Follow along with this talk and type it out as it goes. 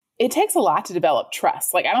it takes a lot to develop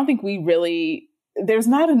trust. Like, I don't think we really, there's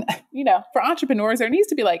not an, for entrepreneurs, there needs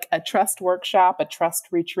to be like a trust workshop, a trust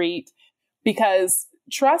retreat, because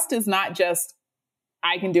trust is not just,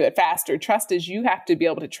 I can do it faster. Trust is you have to be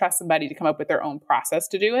able to trust somebody to come up with their own process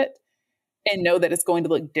to do it and know that it's going to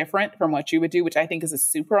look different from what you would do, which I think is a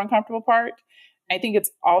super uncomfortable part. I think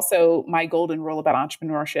it's also my golden rule about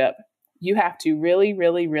entrepreneurship. You have to really,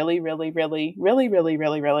 really, really, really, really, really, really,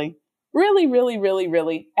 really, really, really, really, really,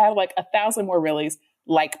 really add like 1,000 more reallys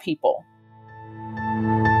like people.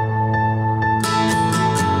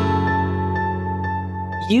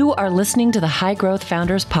 You are listening to the High Growth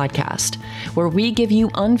Founders Podcast, where we give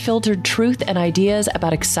you unfiltered truth and ideas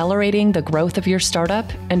about accelerating the growth of your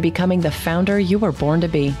startup and becoming the founder you were born to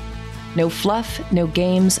be. No fluff, no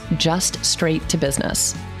games, just straight to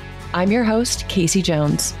business. I'm your host, Casey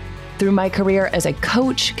Jones. Through my career as a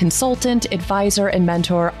coach, consultant, advisor, and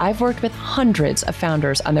mentor, I've worked with hundreds of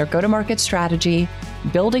founders on their go-to-market strategy,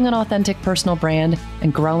 building an authentic personal brand,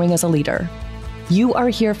 and growing as a leader. You are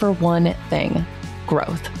here for one thing: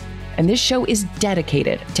 growth. And this show is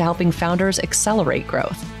dedicated to helping founders accelerate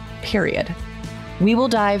growth, period. We will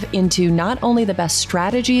dive into not only the best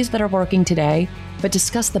strategies that are working today, but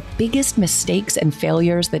discuss the biggest mistakes and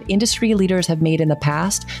failures that industry leaders have made in the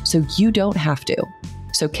past so you don't have to.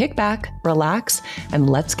 So kick back, relax, and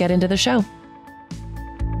let's get into the show.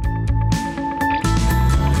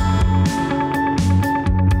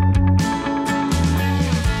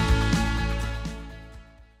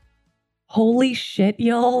 Holy shit,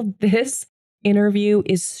 y'all. This interview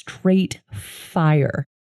is straight fire.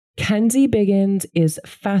 Kenzie Biggins is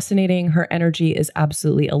fascinating. Her energy is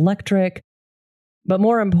absolutely electric. But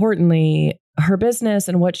more importantly, her business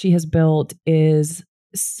and what she has built is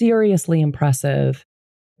seriously impressive.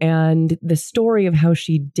 And the story of how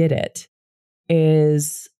she did it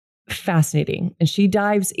is fascinating. And she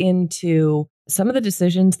dives into some of the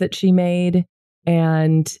decisions that she made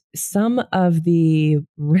and some of the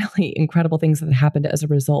really incredible things that happened as a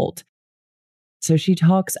result. So she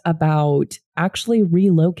talks about actually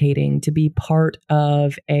relocating to be part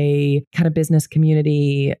of a kind of business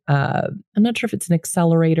community. I'm not sure if it's an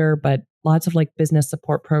accelerator, but lots of like business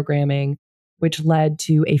support programming, which led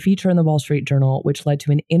to a feature in the Wall Street Journal, which led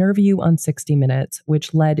to an interview on 60 Minutes,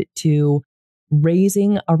 which led to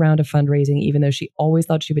raising a round of fundraising, even though she always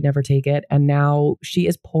thought she would never take it. And now she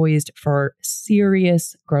is poised for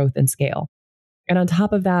serious growth and scale. And on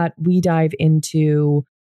top of that, we dive into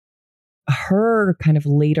her kind of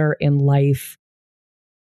later in life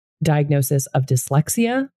diagnosis of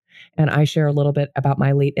dyslexia. And I share a little bit about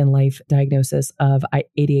my late in life diagnosis of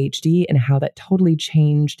ADHD and how that totally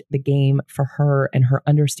changed the game for her and her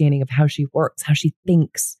understanding of how she works, how she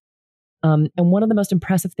thinks. And one of the most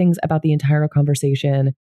impressive things about the entire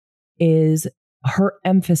conversation is her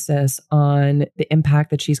emphasis on the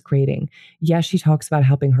impact that she's creating. Yes, she talks about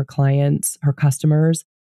helping her clients, her customers,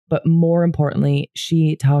 but more importantly,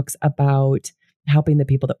 she talks about helping the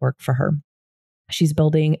people that work for her. She's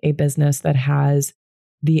building a business that has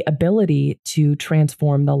the ability to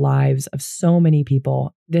transform the lives of so many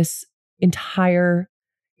people. This entire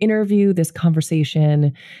interview, this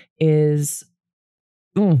conversation is,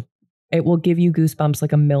 it will give you goosebumps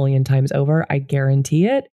like a million times over. I guarantee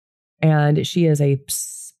it. And she's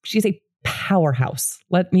a powerhouse.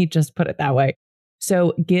 Let me just put it that way.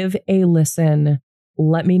 So give a listen.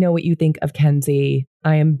 Let me know what you think of Kenzie.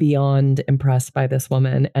 I am beyond impressed by this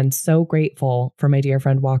woman and so grateful for my dear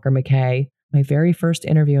friend Walker McKay, my very first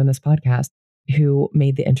interview on this podcast, who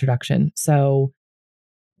made the introduction. So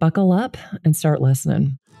buckle up and start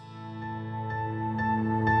listening.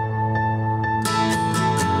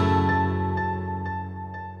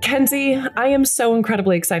 Kenzie, I am so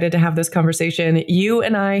incredibly excited to have this conversation. You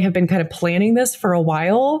and I have been kind of planning this for a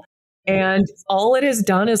while, and all it has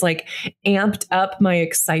done is like amped up my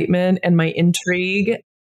excitement and my intrigue,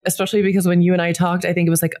 especially because when you and I talked, I think it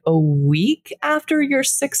was like a week after your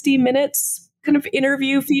 60 Minutes kind of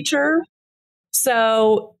interview feature.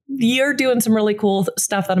 So you're doing some really cool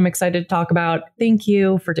stuff that I'm excited to talk about. Thank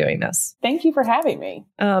you for doing this. Thank you for having me.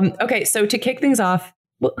 Okay, so to kick things off,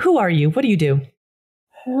 who are you? What do you do?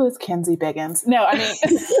 Who is Kenzie Biggins? No, I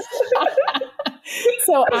mean,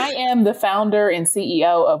 so I am the founder and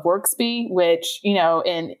CEO of Worksby, which,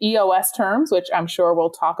 in EOS terms, which I'm sure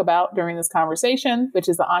we'll talk about during this conversation, which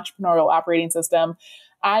is the entrepreneurial operating system,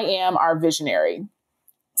 I am our visionary.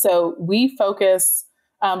 So we focus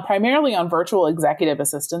primarily on virtual executive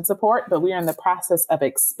assistant support, but we are in the process of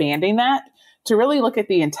expanding that to really look at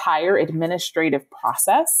the entire administrative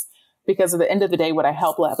process. Because at the end of the day, what I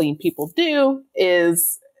help letting people do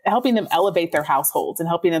is helping them elevate their households and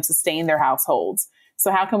helping them sustain their households.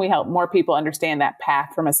 So how can we help more people understand that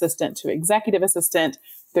path from assistant to executive assistant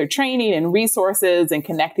through training and resources and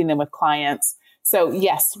connecting them with clients? So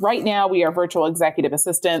yes, right now we are virtual executive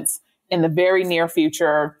assistants. In the very near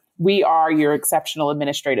future, we are your exceptional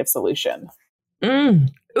administrative solution. Ooh.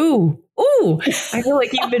 I feel like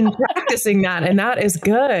you've been practicing that, and that is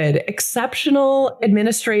good. Exceptional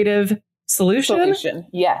administrative solution.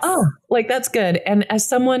 Yes. Oh, like that's good. And as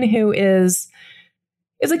someone who is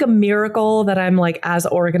like a miracle that I'm like as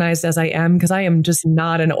organized as I am, because I am just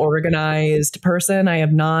not an organized person. I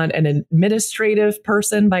am not an administrative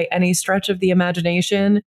person by any stretch of the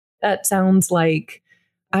imagination. That sounds like,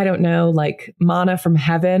 I don't know, like manna from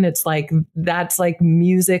heaven. It's like, that's like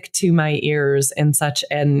music to my ears in such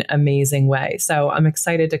an amazing way. So I'm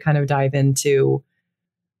excited to kind of dive into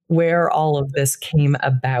where all of this came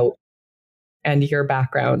about and your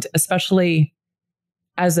background, especially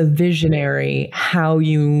as a visionary, how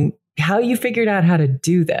you figured out how to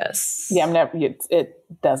do this. Yeah, it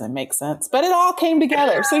doesn't make sense, but it all came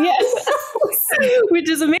together. So yes. which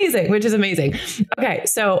is amazing. Okay.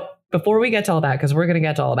 So before we get to all that, because we're going to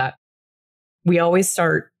get to all that, we always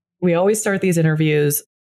start these interviews.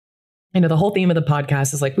 The whole theme of the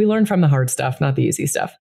podcast is like, we learn from the hard stuff, not the easy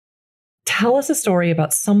stuff. Tell us a story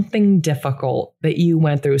about something difficult that you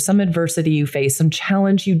went through, some adversity you faced, some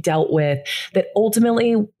challenge you dealt with that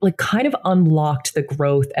ultimately like kind of unlocked the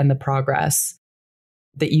growth and the progress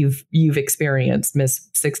that you've experienced, Miss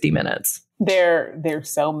 60 Minutes. There's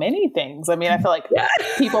so many things. I mean, I feel like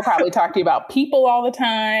people probably talk to you about people all the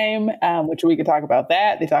time, which we could talk about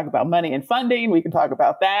that. They talk about money and funding. We can talk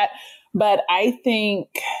about that. But I think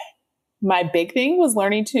my big thing was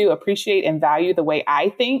learning to appreciate and value the way I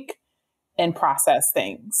think and process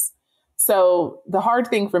things. So the hard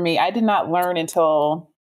thing for me, I did not learn until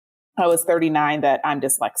I was 39 that I'm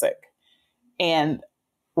dyslexic. And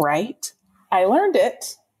I learned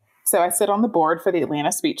it. So I sit on the board for the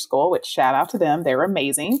Atlanta Speech School, which shout out to them. They're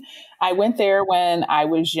amazing. I went there when I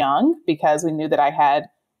was young because we knew that I had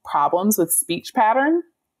problems with speech pattern.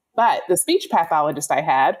 But the speech pathologist I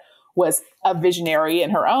had was a visionary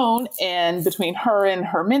in her own. And between her and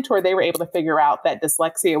her mentor, they were able to figure out that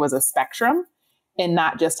dyslexia was a spectrum and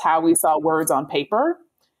not just how we saw words on paper.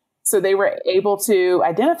 So they were able to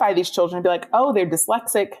identify these children and be like, oh, they're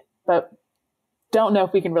dyslexic, but don't know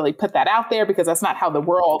if we can really put that out there because that's not how the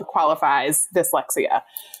world qualifies dyslexia.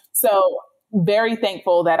 So very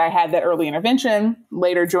thankful that I had that early intervention,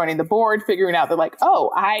 later joining the board, figuring out that like,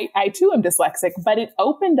 oh, I too am dyslexic, but it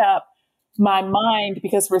opened up my mind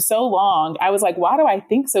because for so long I was like, why do I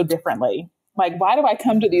think so differently? Like, why do I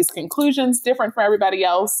come to these conclusions different from everybody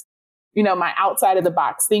else? My outside of the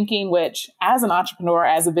box thinking, which as an entrepreneur,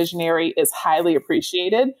 as a visionary is highly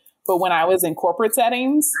appreciated. But when I was in corporate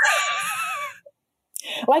settings,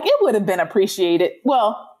 like it would have been appreciated.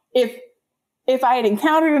 Well, if I had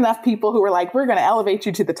encountered enough people who were like, we're going to elevate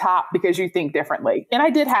you to the top because you think differently. And I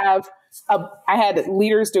had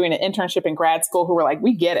leaders doing an internship in grad school who were like,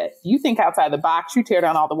 we get it. You think outside the box, you tear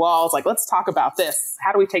down all the walls. Like, let's talk about this.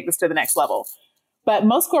 How do we take this to the next level? But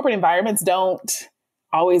most corporate environments don't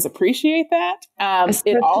always appreciate that.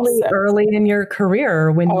 Especially early in your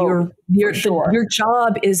career when your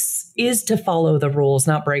job is to follow the rules,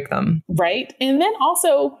 not break them. Right. And then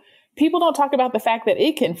also people don't talk about the fact that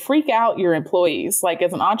it can freak out your employees. Like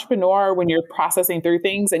as an entrepreneur, when you're processing through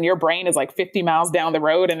things and your brain is like 50 miles down the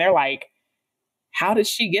road and they're like, how did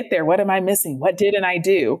she get there? What am I missing? What didn't I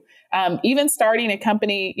do? Even starting a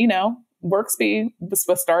company, Worksby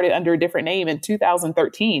was started under a different name in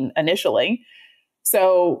 2013 initially.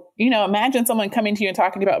 So, imagine someone coming to you and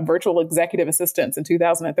talking about virtual executive assistants in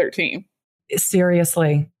 2013.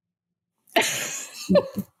 Seriously.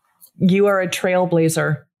 You are a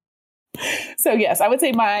trailblazer. So yes, I would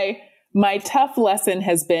say my tough lesson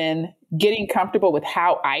has been getting comfortable with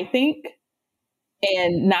how I think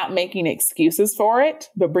and not making excuses for it,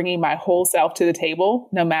 but bringing my whole self to the table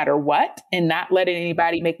no matter what, and not letting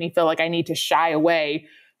anybody make me feel like I need to shy away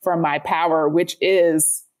from my power, which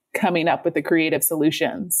is coming up with the creative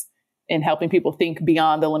solutions and helping people think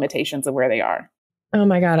beyond the limitations of where they are. Oh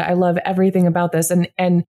my God, I love everything about this.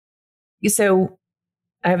 And so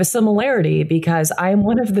I have a similarity because I'm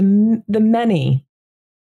one of the many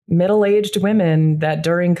middle-aged women that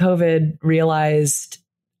during COVID realized,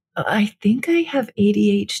 I think I have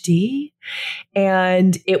ADHD.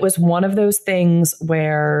 And it was one of those things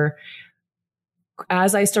where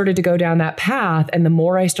as I started to go down that path and the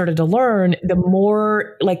more I started to learn, the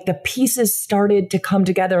more like the pieces started to come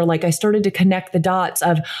together. Like I started to connect the dots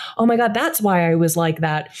of, oh my God, that's why I was like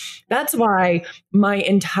that. That's why my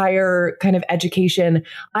entire kind of education,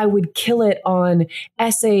 I would kill it on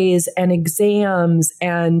essays and exams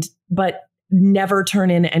but never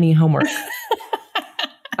turn in any homework.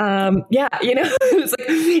 It was like,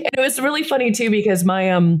 and it was really funny too, because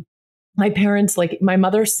my parents, like my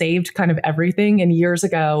mother saved kind of everything. And years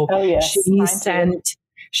ago, oh, yes,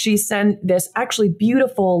 she sent this actually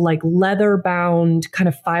beautiful, like leather bound kind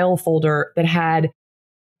of file folder that had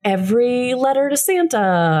every letter to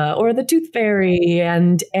Santa or the Tooth Fairy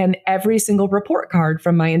and every single report card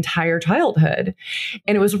from my entire childhood.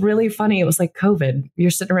 And it was really funny. It was like COVID. You're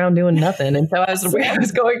sitting around doing nothing. And so I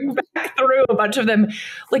was going back through a bunch of them,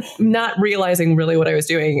 like not realizing really what I was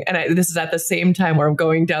doing. And this is at the same time where I'm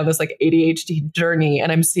going down this like ADHD journey,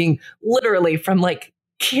 and I'm seeing literally from like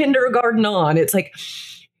kindergarten on, it's like,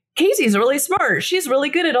 Casey's really smart. She's really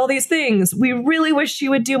good at all these things. We really wish she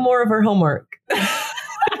would do more of her homework.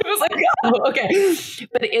 I was like, oh, okay.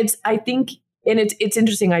 But I think it's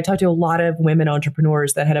interesting. I talked to a lot of women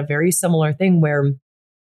entrepreneurs that had a very similar thing, where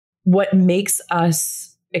what makes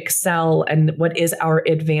us excel and what is our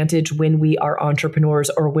advantage when we are entrepreneurs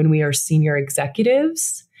or when we are senior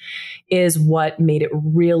executives is what made it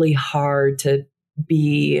really hard to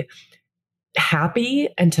be happy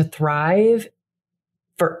and to thrive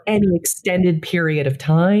for any extended period of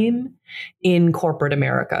time in corporate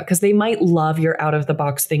America, because they might love your out of the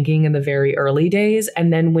box thinking in the very early days.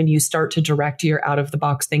 And then when you start to direct your out of the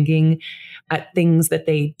box thinking at things that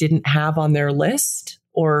they didn't have on their list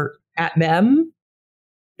or at them,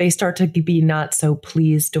 they start to be not so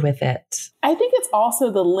pleased with it. I think it's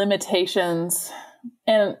also the limitations.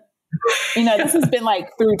 And, this has been like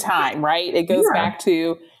through time, right? It goes back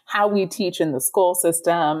to how we teach in the school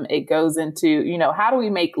system. It goes into, how do we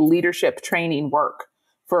make leadership training work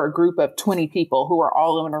for a group of 20 people who are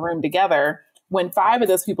all in a room together when 5 of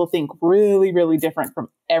those people think really, really different from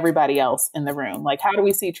everybody else in the room? Like, how do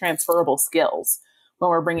we see transferable skills when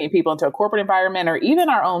we're bringing people into a corporate environment or even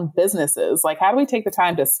our own businesses? Like, how do we take the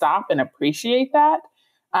time to stop and appreciate that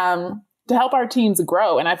to help our teams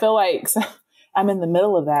grow? And I feel like I'm in the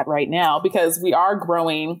middle of that right now, because we are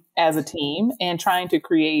growing as a team and trying to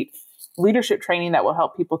create leadership training that will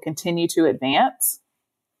help people continue to advance.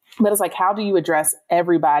 But it's like, how do you address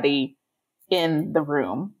everybody in the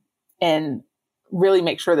room and really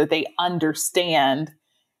make sure that they understand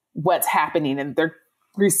what's happening and they're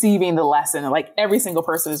receiving the lesson? And like every single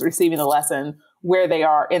person is receiving the lesson where they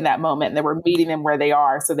are in that moment, and that we're meeting them where they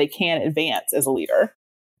are so they can advance as a leader.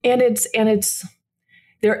 And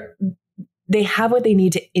they have what they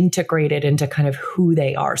need to integrate it into kind of who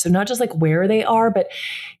they are. So not just like where they are, but,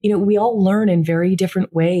 we all learn in very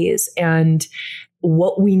different ways. And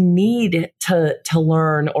what we need to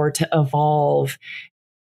learn or to evolve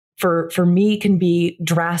for me can be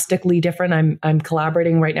drastically different. I'm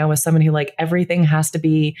collaborating right now with someone who like everything has to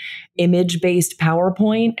be image-based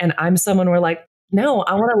PowerPoint. And I'm someone where like, no,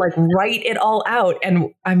 I want to like write it all out. And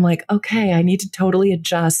I'm like, okay, I need to totally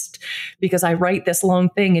adjust because I write this long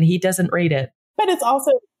thing and he doesn't read it. But it's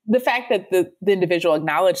also the fact that the individual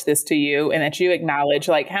acknowledged this to you and that you acknowledge,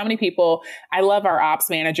 like, how many people, I love our ops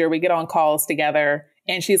manager. We get on calls together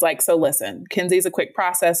and she's like, so listen, Kenzie's a quick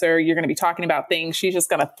processor. You're going to be talking about things. She's just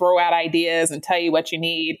going to throw out ideas and tell you what you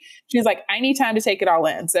need. She's like, I need time to take it all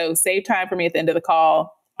in. So save time for me at the end of the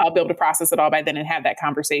call. I'll be able to process it all by then and have that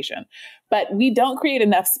conversation. But we don't create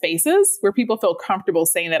enough spaces where people feel comfortable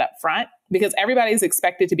saying that up front, because everybody's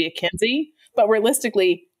expected to be a Kenzie, but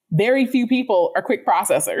realistically, very few people are quick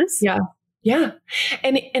processors. Yeah. Yeah.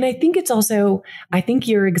 And I think it's also, I think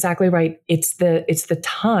you're exactly right. It's the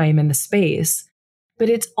time and the space, but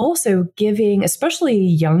it's also giving, especially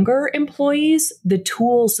younger employees, the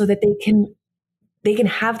tools so that they can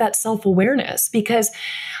have that self-awareness. Because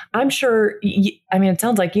I'm sure, it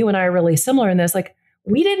sounds like you and I are really similar in this. Like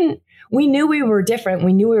we knew we were different.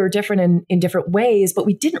 We knew we were different in different ways, but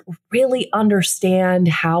we didn't really understand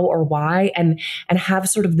how or why and have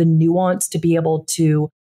sort of the nuance to be able to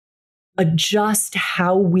adjust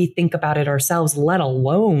how we think about it ourselves, let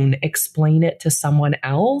alone explain it to someone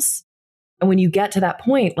else. And when you get to that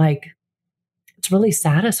point, like, it's really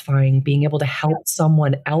satisfying being able to help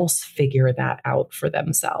someone else figure that out for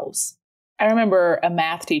themselves. I remember a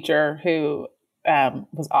math teacher who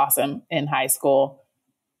was awesome in high school,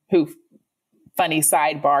 who, funny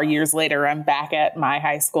sidebar, years later, I'm back at my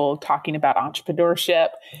high school talking about entrepreneurship.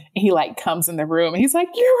 And he like comes in the room and he's like,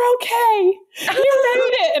 "You're okay. You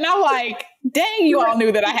made it." And I'm like, dang, you all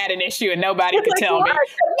knew that I had an issue and nobody could tell me.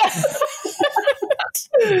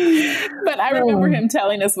 But I remember him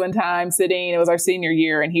telling us one time sitting, it was our senior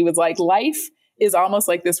year, and he was like, life is almost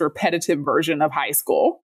like this repetitive version of high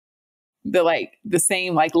school. The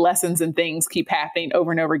same lessons and things keep happening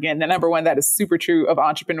over and over again. The number one, that is super true of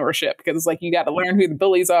entrepreneurship, because it's like, you got to learn who the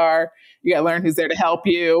bullies are. You got to learn who's there to help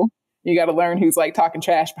you. You got to learn who's talking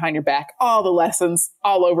trash behind your back, all the lessons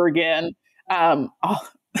all over again,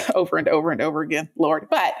 over and over and over again, Lord.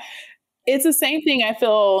 But it's the same thing. I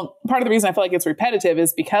feel part of the reason I feel like it's repetitive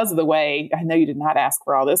is because of the way, I know you did not ask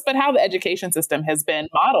for all this, but how the education system has been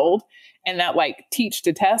modeled, and that teach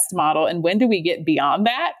to test model. And when do we get beyond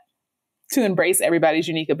that to embrace everybody's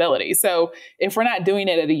unique ability? So if we're not doing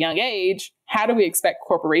it at a young age, how do we expect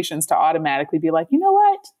corporations to automatically be like, you know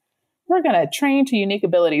what? We're going to train to unique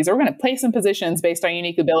abilities, or we're going to place in positions based on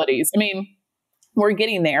unique abilities. I mean, we're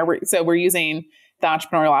getting there. We're using the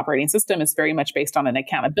entrepreneurial operating system. It's very much based on an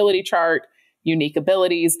accountability chart, unique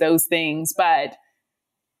abilities, those things. But,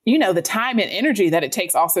 the time and energy that it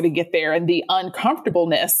takes also to get there, and the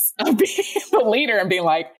uncomfortableness of being the leader and being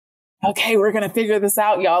like, okay, we're going to figure this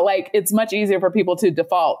out, y'all. It's much easier for people to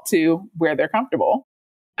default to where they're comfortable.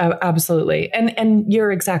 Absolutely. And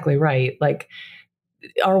you're exactly right.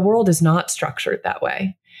 Our world is not structured that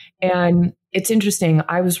way. And it's interesting.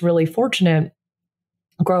 I was really fortunate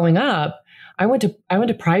growing up. I went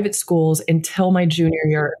to private schools until my junior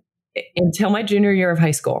year of high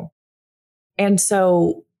school. And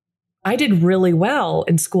so I did really well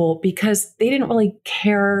in school because they didn't really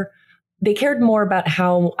care. They cared more about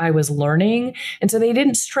how I was learning. And so they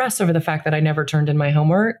didn't stress over the fact that I never turned in my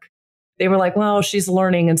homework. They were like, well, she's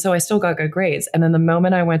learning. And so I still got good grades. And then the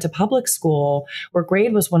moment I went to public school, where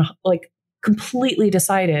grade was completely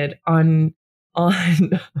decided on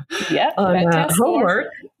homework. Yeah.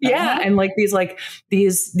 And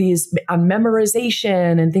these on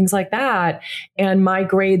memorization and things like that. And my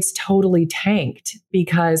grades totally tanked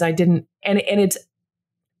because I didn't,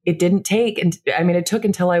 it didn't take, and it took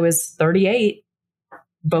until I was 38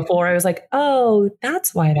 before I was like, oh,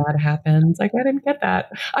 that's why that happens. I didn't get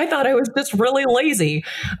that. I thought I was just really lazy.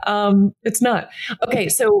 It's not. Okay.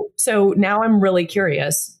 So now I'm really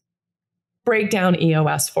curious. Break down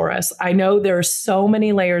EOS for us. I know there's so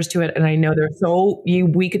many layers to it, and I know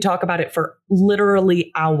we could talk about it for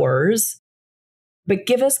literally hours, but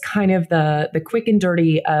give us kind of the quick and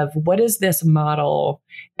dirty of what is this model?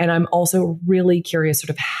 And I'm also really curious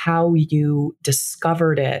sort of how you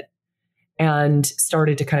discovered it and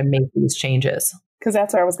started to kind of make these changes. Because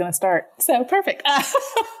that's where I was going to start. So perfect.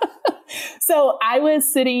 So I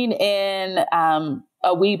was sitting in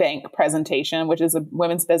a WeBank presentation, which is a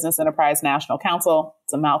Women's Business Enterprise National Council.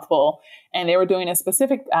 It's a mouthful. And they were doing a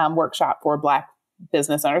specific workshop for Black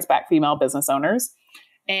business owners, Black female business owners.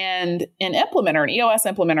 And an EOS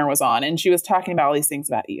implementer was on, and she was talking about all these things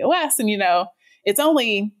about EOS. And, it's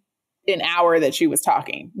only an hour that she was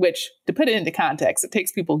talking, which, to put it into context, it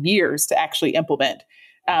takes people years to actually implement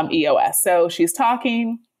EOS. So she's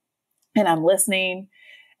talking and I'm listening,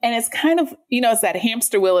 and it's kind of, it's that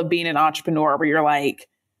hamster wheel of being an entrepreneur where you're like,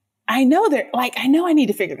 I know I need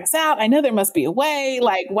to figure this out. I know there must be a way.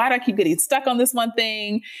 Why do I keep getting stuck on this one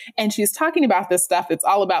thing? And she's talking about this stuff. It's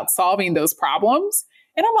all about solving those problems.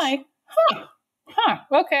 And I'm like,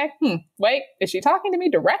 okay. Wait, is she talking to me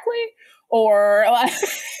directly? Or are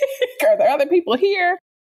there other people here?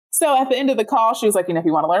 So at the end of the call, she was like, if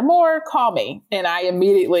you want to learn more, call me. And I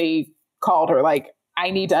immediately called her, I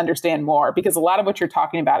need to understand more, because a lot of what you're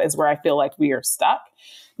talking about is where I feel like we are stuck.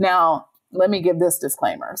 Now, let me give this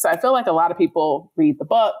disclaimer. So I feel like a lot of people read the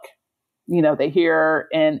book, they hear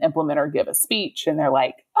an implementer give a speech and they're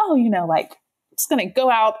like, oh, just going to go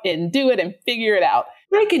out and do it and figure it out.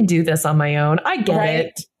 I can do this on my own. I get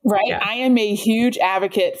it. Right. Yeah. I am a huge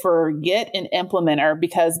advocate for get an implementer,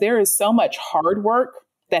 because there is so much hard work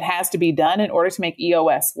that has to be done in order to make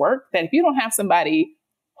EOS work, that if you don't have somebody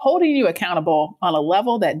holding you accountable on a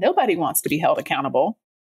level that nobody wants to be held accountable,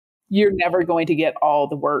 you're never going to get all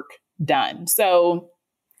the work done. So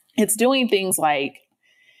it's doing things like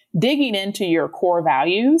digging into your core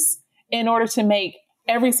values in order to make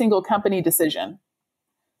every single company decision.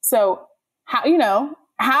 So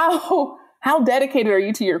how dedicated are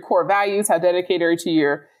you to your core values? How dedicated are you to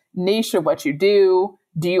your niche of what you do?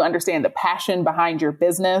 Do you understand the passion behind your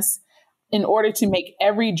business in order to make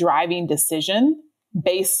every driving decision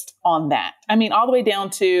based on that? All the way down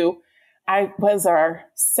to, I was our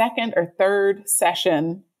second or third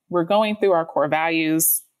session. We're going through our core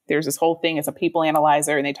values. There's this whole thing. It's a people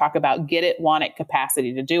analyzer, and they talk about get it, want it,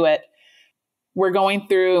 capacity to do it. We're going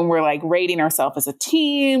through and we're rating ourselves as a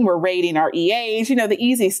team. We're rating our EAs, the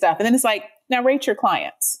easy stuff. And then it's now rate your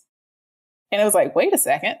clients. And it was wait a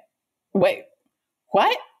second. Wait,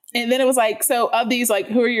 what? And then it was like, so of these, like,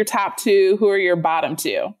 who are your top two? Who are your bottom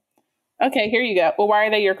two? Okay, here you go. Well, why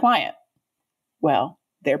are they your client? Well,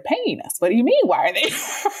 they're paying us. What do you mean? Why are they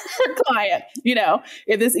your client? You know,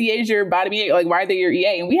 if this EA is your bottom EA, like, why are they your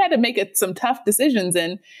EA? And we had to make some tough decisions.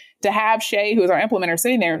 And to have Shay, who is our implementer,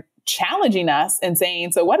 sitting there challenging us and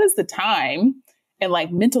saying, so what is the time and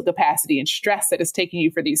like mental capacity and stress that is taking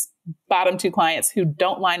you for these bottom two clients who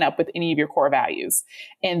don't line up with any of your core values,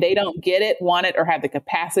 and they don't get it, want it, or have the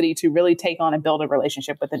capacity to really take on and build a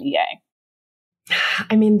relationship with an EA?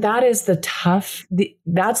 I mean, that's the tough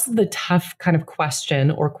kind of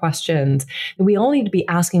question or questions that we all need to be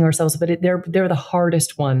asking ourselves, but they're the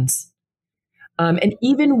hardest ones. And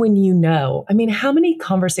even when I mean, how many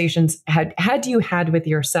conversations had you had with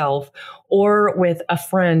yourself or with a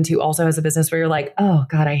friend who also has a business where you're like, oh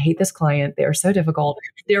God, I hate this client. They're so difficult.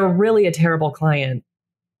 They're really a terrible client.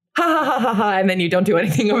 Ha ha ha ha ha. And then you don't do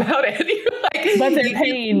anything about it. Like, but they're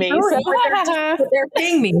paying me. But they're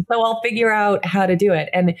paying me. So I'll figure out how to do it.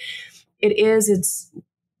 And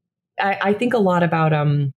I think a lot about,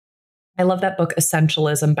 I love that book,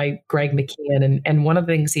 Essentialism by Greg McKeown. And one of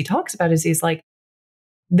the things he talks about is he's like,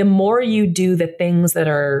 the more you do the things that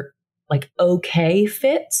are like okay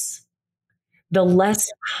fits, the less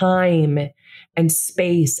time and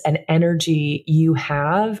space and energy you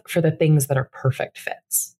have for the things that are perfect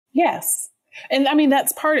fits. Yes. And I mean,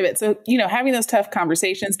 that's part of it. So, having those tough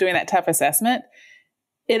conversations, doing that tough assessment,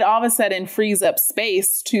 it all of a sudden frees up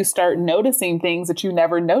space to start noticing things that you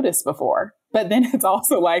never noticed before. But then it's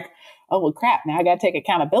also like, oh, well, crap, now I got to take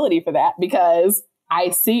accountability for that because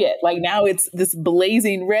I see it. Like now it's this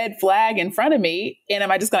blazing red flag in front of me. And am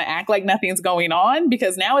I just going to act like nothing's going on?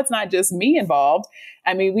 Because now it's not just me involved.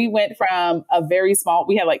 I mean, we went from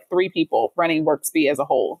we had like 3 people running WorkSpeed as a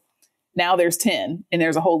whole. Now there's 10 and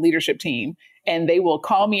there's a whole leadership team, and they will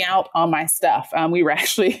call me out on my stuff. We were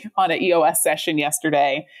actually on an EOS session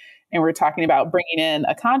yesterday, and we were talking about bringing in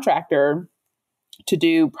a contractor to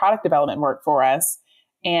do product development work for us.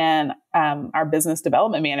 And our business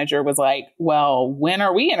development manager was like, well, when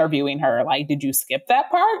are we interviewing her? Like, did you skip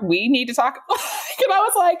that part? We need to talk. And I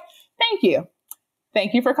was like, thank you.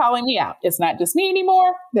 Thank you for calling me out. It's not just me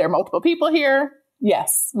anymore. There are multiple people here.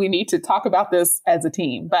 Yes, we need to talk about this as a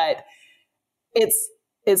team. But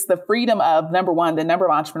it's the freedom of, number one, the number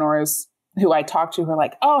of entrepreneurs who I talk to who are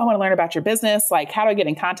like, oh, I want to learn about your business. Like, how do I get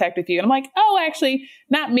in contact with you? And I'm like, oh, actually,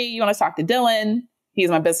 not me. You want to talk to Dylan? He's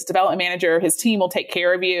my business development manager. His team will take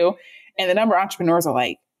care of you. And the number of entrepreneurs are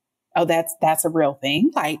like, oh, that's a real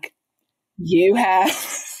thing. Like you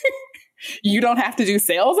don't have to do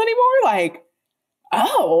sales anymore. Like,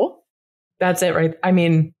 oh, that's it. Right. I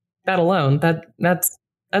mean, that alone, that's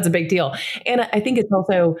a big deal. And I think it's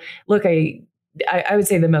also, look, I would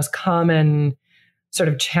say the most common sort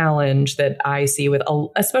of challenge that I see with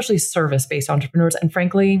especially service-based entrepreneurs. And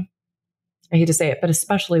frankly, I hate to say it, but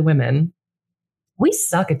especially women, we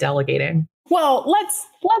suck at delegating. Well,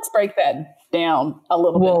 let's break that down a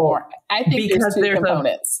little bit more. I think there's two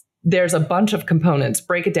components. There's a bunch of components.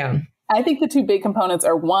 Break it down. I think the two big components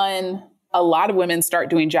are, one, a lot of women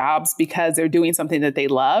start doing jobs because they're doing something that they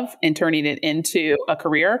love and turning it into a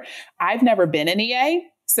career. I've never been an EA,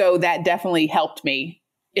 so that definitely helped me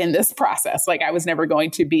in this process. Like I was never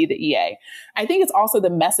going to be the EA. I think it's also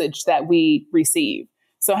the message that we receive.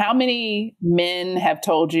 So how many men have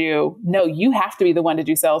told you, no, you have to be the one to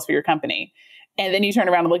do sales for your company? And then you turn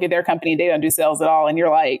around and look at their company, they don't do sales at all. And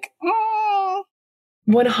you're like,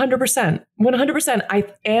 100%.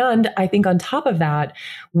 100%. I think on top of that,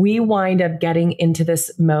 we wind up getting into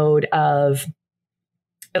this mode of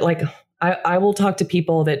like, I will talk to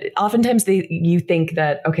people that oftentimes you think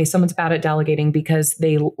that, okay, someone's bad at delegating because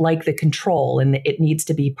they like the control and it needs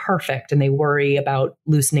to be perfect and they worry about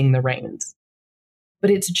loosening the reins. But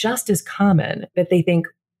it's just as common that they think,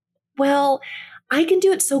 well, I can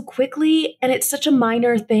do it so quickly and it's such a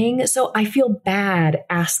minor thing. So I feel bad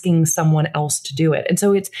asking someone else to do it. And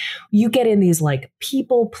so you get in these like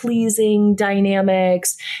people pleasing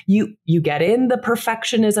dynamics. You get in the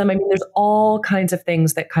perfectionism. I mean, there's all kinds of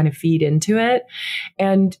things that kind of feed into it.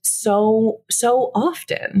 And so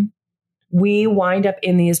often we wind up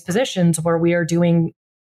in these positions where we are doing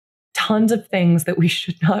tons of things that we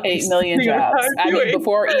should not 8 million jobs. I mean,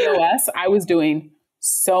 before EOS, I was doing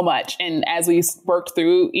so much. And as we worked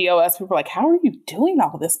through EOS, people were like, how are you doing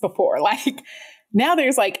all this before? Like now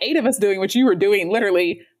there's like 8 of us doing what you were doing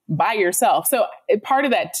literally by yourself. So part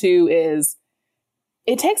of that too is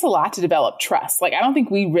it takes a lot to develop trust. Like I don't think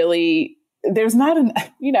there's not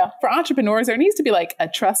for entrepreneurs, there needs to be like a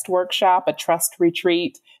trust workshop, a trust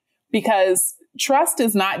retreat, because trust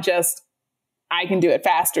is not just I can do it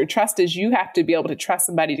faster. Trust is you have to be able to trust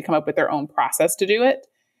somebody to come up with their own process to do it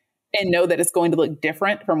and know that it's going to look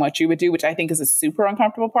different from what you would do, which I think is a super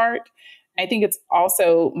uncomfortable part. I think it's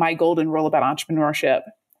also my golden rule about entrepreneurship.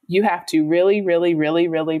 You have to really, really, really,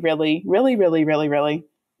 really, really, really, really, really, really,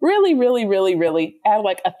 really, really, really, really add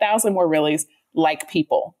like 1,000 more reallys like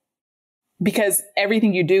people. Because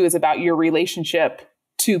everything you do is about your relationship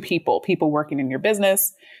to people working in your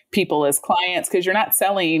business, people as clients, because you're not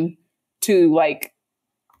selling to like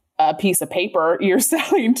a piece of paper, you're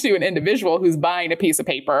selling to an individual who's buying a piece of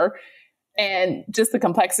paper, and just the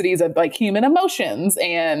complexities of like human emotions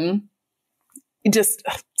and just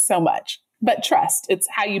so much. But trust, it's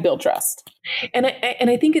how you build trust. And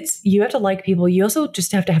I think you have to like people. You also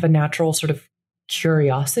just have to have a natural sort of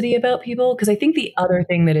curiosity about people. Because I think the other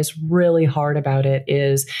thing that is really hard about it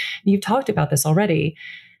is, you've talked about this already,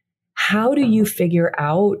 how do you figure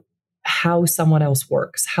out how someone else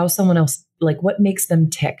works, how someone else, like what makes them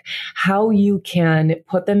tick, how you can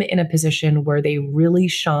put them in a position where they really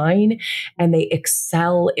shine and they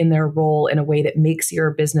excel in their role in a way that makes your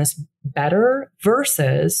business better,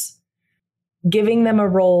 versus giving them a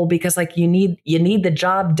role because like you need the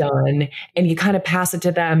job done and you kind of pass it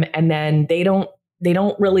to them, and then they don't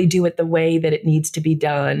really do it the way that it needs to be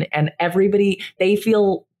done. And everybody, they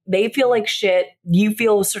feel like shit. You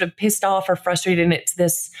feel sort of pissed off or frustrated. And it's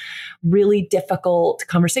this really difficult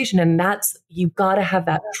conversation. And you've got to have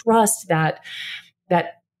that trust, that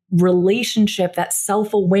relationship, that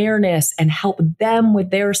self-awareness, and help them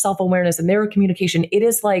with their self-awareness and their communication. It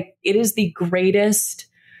is the greatest,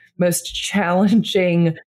 most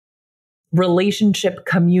challenging relationship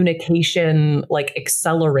communication, like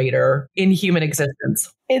accelerator in human existence.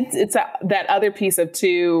 It's that other piece of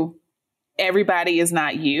too, everybody is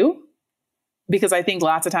not you. Because I think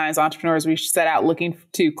lots of times entrepreneurs, we set out looking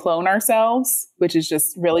to clone ourselves, which is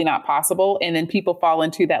just really not possible. And then people fall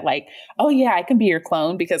into that like, oh yeah, I can be your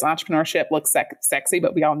clone because entrepreneurship looks sexy,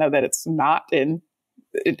 but we all know that it's not in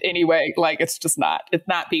any way. Like it's just not. It's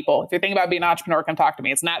not people. If you're thinking about being an entrepreneur, come talk to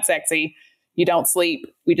me. It's not sexy. You don't sleep.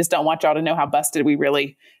 We just don't want y'all to know how busted we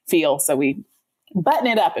really feel. So we button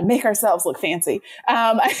it up and make ourselves look fancy.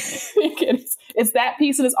 I think it's that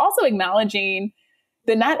piece. And it's also acknowledging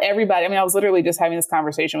that not everybody, I mean, I was literally just having this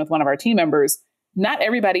conversation with one of our team members. Not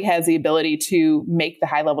everybody has the ability to make the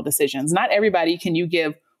high level decisions. Not everybody can you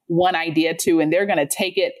give one idea to, and they're going to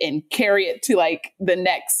take it and carry it to like the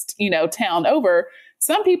next, town over.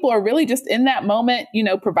 Some people are really just in that moment,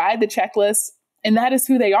 provide the checklist, and that is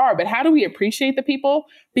who they are. But how do we appreciate the people?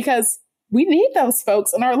 Because we need those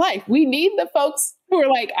folks in our life. We need the folks who are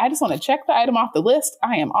like, I just want to check the item off the list.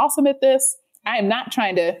 I am awesome at this. I am not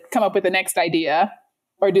trying to come up with the next idea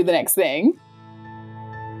or do the next thing.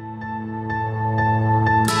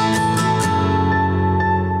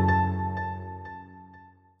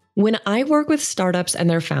 When I work with startups and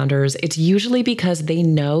their founders, it's usually because they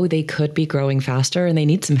know they could be growing faster and they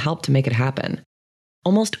need some help to make it happen.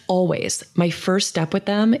 Almost always, my first step with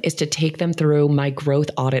them is to take them through my growth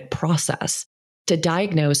audit process to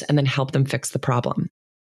diagnose and then help them fix the problem.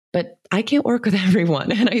 But I can't work with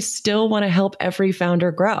everyone, and I still want to help every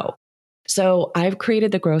founder grow. So I've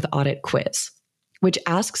created the Growth Audit Quiz, which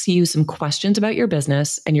asks you some questions about your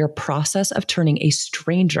business and your process of turning a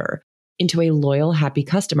stranger into a loyal, happy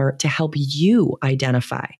customer to help you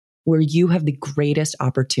identify where you have the greatest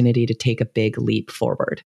opportunity to take a big leap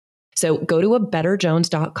forward. So go to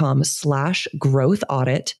abetterjones.com/growth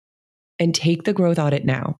audit and take the growth audit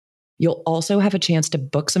now. You'll also have a chance to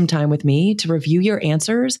book some time with me to review your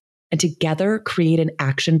answers and together create an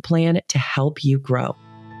action plan to help you grow.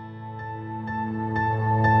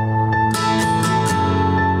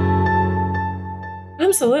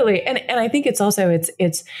 Absolutely. And I think it's also,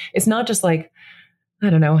 it's not just like, I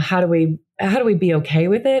don't know, how do we be okay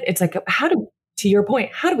with it? It's like, to your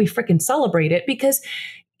point, how do we freaking celebrate it? Because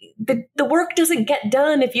the work doesn't get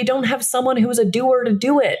done if you don't have someone who's a doer to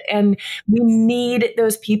do it. And we need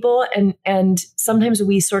those people. And sometimes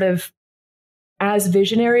we sort of, as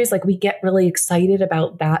visionaries, like we get really excited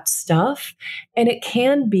about that stuff. And it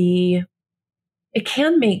can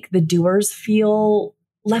make the doers feel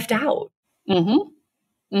left out. Mm-hmm.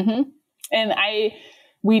 Mm-hmm. And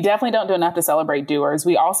we definitely don't do enough to celebrate doers.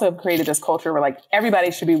 We also have created this culture where like everybody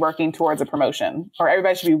should be working towards a promotion or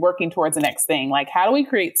everybody should be working towards the next thing. Like, how do we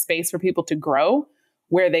create space for people to grow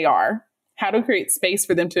where they are? How do we create space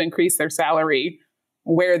for them to increase their salary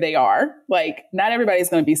where they are? Like, not everybody's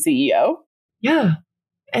going to be CEO. Yeah.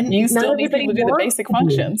 And you still need people to do the basic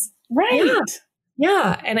functions. Right.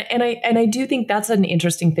 Yeah. And I do think that's an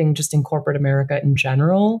interesting thing just in corporate America in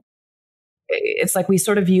general. it's like we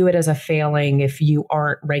sort of view it as a failing if you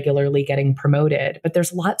aren't regularly getting promoted. But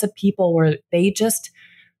there's lots of people where they just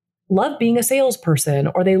love being a salesperson,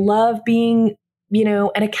 or they love being,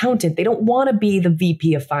 an accountant. They don't want to be the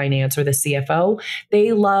VP of finance or the CFO.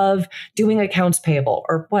 They love doing accounts payable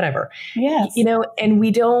or whatever. Yes. And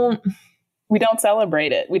we don't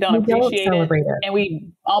celebrate it. We don't appreciate it. And we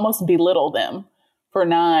almost belittle them for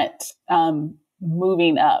not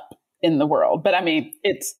moving up in the world. But I mean,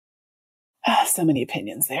 it's so many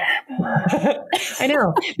opinions there. I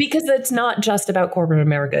know, because it's not just about corporate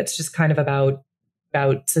America. It's just kind of about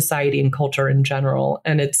society and culture in general.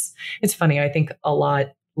 And it's funny. I think a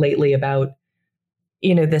lot lately about,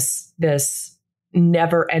 this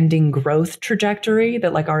never ending growth trajectory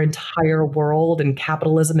that like our entire world and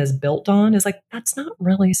capitalism is built on is like, that's not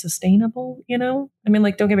really sustainable. I mean,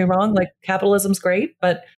 like, don't get me wrong, like capitalism's great,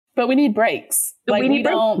 but we need breaks. Like we need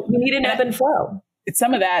an ebb and flow.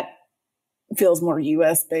 Some of that feels more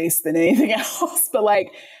US based than anything else, but like,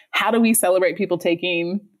 how do we celebrate people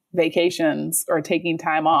taking vacations or taking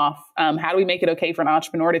time off? How do we make it okay for an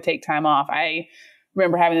entrepreneur to take time off? I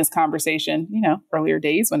remember having this conversation, earlier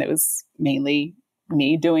days when it was mainly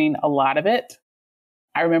me doing a lot of it.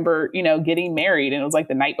 I remember, getting married, and it was like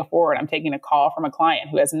the night before, and I'm taking a call from a client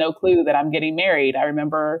who has no clue that I'm getting married. I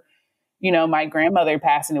remember, my grandmother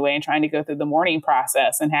passing away and trying to go through the mourning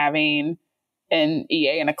process and having an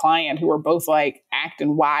EA and a client who were both like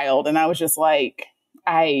acting wild. And I was just like,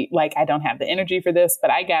 I don't have the energy for this, but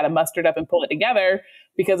I got to muster it up and pull it together,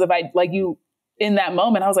 because if I, like you, in that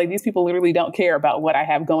moment, I was like, these people literally don't care about what I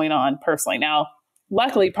have going on personally. Now,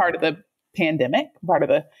 luckily, part of the pandemic, part of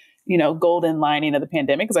the, golden lining of the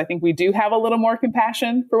pandemic, because I think we do have a little more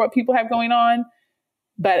compassion for what people have going on.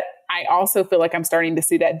 But I also feel like I'm starting to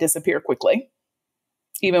see that disappear quickly,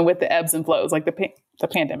 even with the ebbs and flows. Like the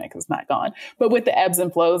pandemic is not gone, but with the ebbs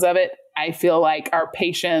and flows of it, I feel like our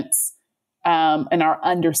patience and our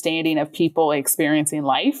understanding of people experiencing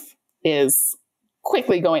life is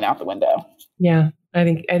quickly going out the window. Yeah, I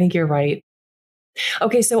think you're right.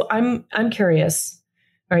 Okay, so I'm curious.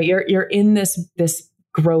 All right, you're in this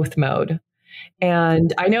growth mode,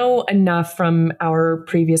 and I know enough from our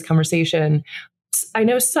previous conversation. I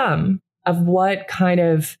know some of what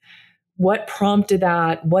prompted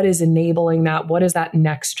that, what is enabling that, what is that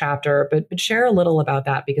next chapter, but share a little about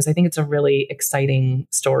that, because I think it's a really exciting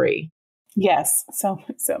story. Yes. So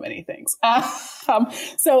many things.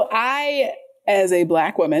 So I, as a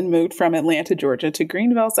Black woman, moved from Atlanta, Georgia to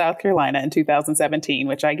Greenville, South Carolina in 2017,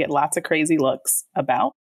 which I get lots of crazy looks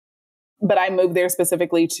about. But I moved there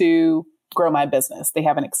specifically to grow my business. They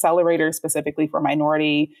have an accelerator specifically for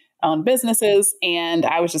minority-owned businesses. And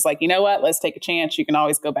I was just like, you know what? Let's take a chance. You can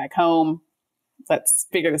always go back home. Let's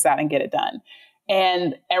figure this out and get it done.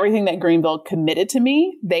 And everything that Greenville committed to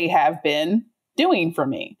me, they have been doing for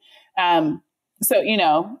me.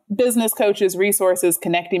 So, business coaches, resources,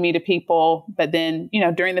 connecting me to people. But then,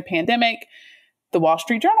 during the pandemic, the Wall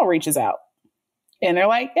Street Journal reaches out and they're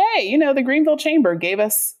like, hey, the Greenville Chamber gave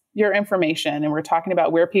us your information, and we're talking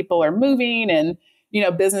about where people are moving and,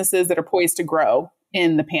 businesses that are poised to grow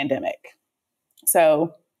in the pandemic.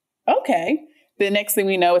 So, okay. The next thing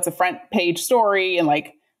we know, it's a front page story and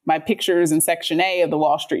like my pictures in section A of the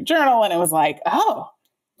Wall Street Journal. And it was like, oh,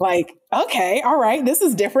 like, okay, all right, this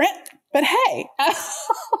is different, but hey.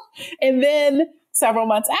 And then several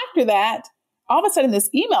months after that, all of a sudden this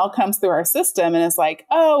email comes through our system and it's like,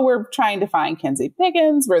 oh, we're trying to find Kenzie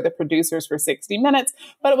Biggins. We're the producers for 60 Minutes.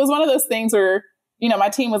 But it was one of those things where, my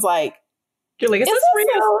team was like, you're like, is this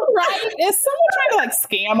real? Right? Is someone trying to like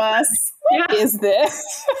scam us? What is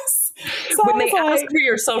this? So when they ask for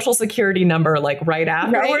your social security number, like right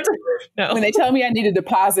afterwards, right? No. When they tell me I need a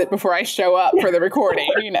deposit before I show up for the recording,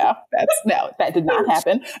 that did not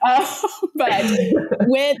happen. But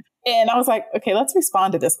went and I was like, okay, let's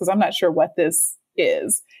respond to this because I'm not sure what this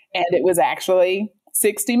is. And it was actually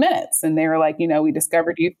 60 Minutes. And they were like, we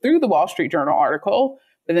discovered you through the Wall Street Journal article.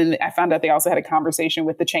 But then I found out they also had a conversation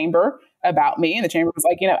with the chamber about me. And the chamber was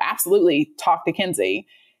like, absolutely talk to Kenzie.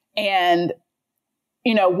 And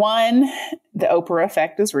one, the Oprah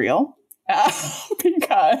effect is real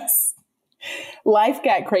because life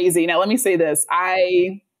got crazy. Now, let me say this.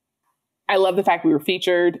 I love the fact we were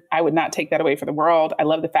featured. I would not take that away for the world. I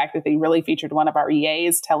love the fact that they really featured one of our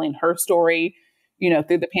EAs telling her story,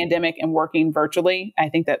 through the pandemic and working virtually. I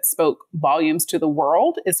think that spoke volumes to the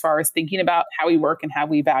world as far as thinking about how we work and how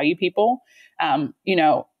we value people.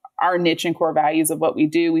 Our niche and core values of what we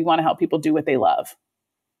do, we want to help people do what they love.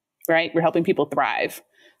 Right? We're helping people thrive.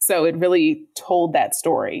 So it really told that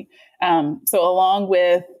story. So along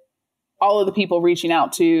with all of the people reaching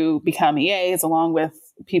out to become EAs, along with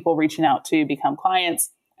people reaching out to become clients,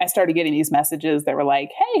 I started getting these messages that were like,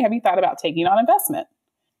 hey, have you thought about taking on investment?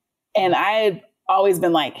 And I had always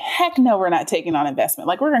been like, heck no, we're not taking on investment.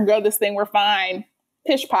 Like, we're going to grow this thing. We're fine.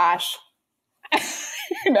 Pish posh,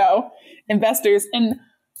 investors. And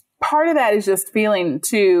part of that is just feeling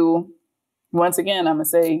too, once again, I'm going to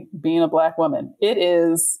say, being a Black woman,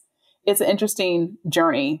 it's an interesting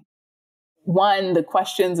journey. One, the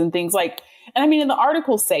questions and things like, and I mean, in the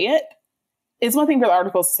articles say it. It's one thing for the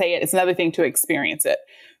articles to say it. It's another thing to experience it.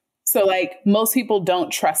 So like, most people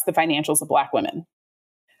don't trust the financials of Black women.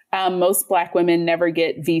 Most Black women never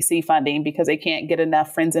get VC funding because they can't get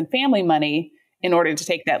enough friends and family money in order to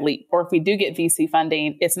take that leap. Or if we do get VC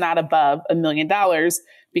funding, it's not above $1 million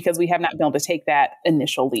because we have not been able to take that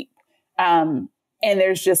initial leap. And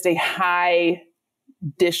there's just a high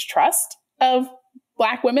distrust of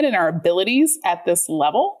Black women and our abilities at this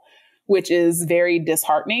level, which is very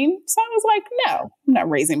disheartening. So I was like, no, I'm not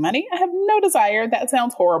raising money. I have no desire. That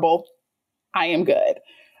sounds horrible. I am good.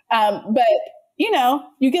 But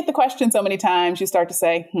you get the question so many times, you start to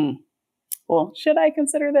say, well, should I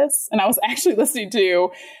consider this? And I was actually listening to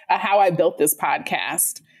How I Built This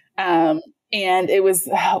podcast. And it was,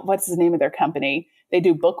 what's the name of their company? They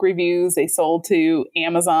do book reviews. They sold to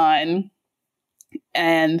Amazon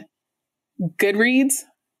and Goodreads.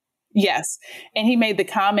 Yes. And he made the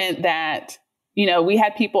comment that, we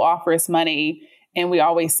had people offer us money and we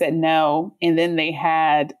always said no. And then they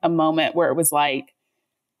had a moment where it was like,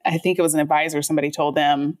 I think it was an advisor, somebody told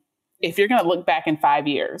them, if you're going to look back in 5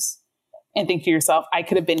 years and think to yourself, I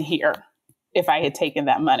could have been here if I had taken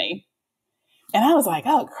that money. And I was like,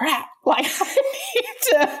 oh, crap. Like,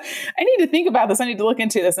 I need to think about this. I need to look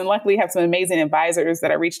into this. And luckily, I have some amazing advisors that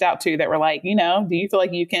I reached out to that were like, do you feel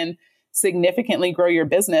like you can significantly grow your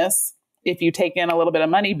business if you take in a little bit of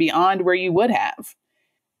money beyond where you would have?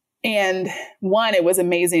 And one, it was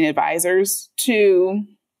amazing advisors. Two,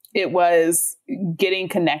 it was getting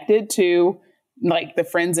connected to like the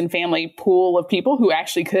friends and family pool of people who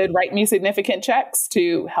actually could write me significant checks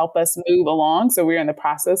to help us move along. So we're in the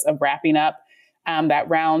process of wrapping up that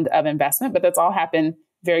round of investment, but that's all happened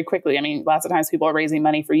very quickly. I mean, lots of times people are raising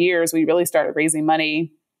money for years. We really started raising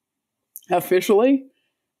money officially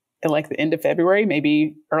at like the end of February,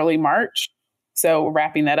 maybe early March. So we're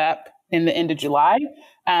wrapping that up in the end of July.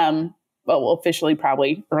 But we'll officially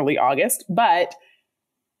probably early August. But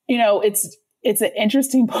it's an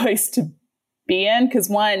interesting place to be in because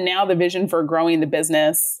one, now the vision for growing the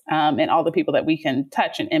business and all the people that we can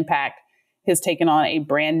touch and impact has taken on a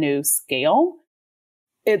brand new scale.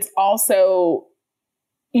 It's also,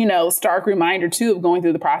 stark reminder too of going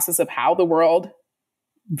through the process of how the world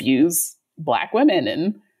views Black women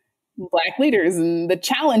and Black leaders and the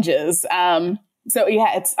challenges. So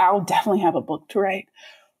yeah, I'll definitely have a book to write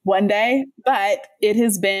one day, but it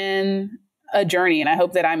has been a journey. And I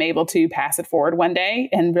hope that I'm able to pass it forward one day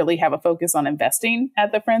and really have a focus on investing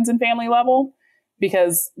at the friends and family level,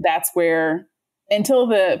 because that's where, until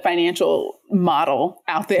the financial model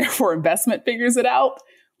out there for investment figures it out,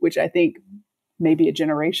 which I think maybe a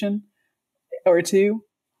generation or two,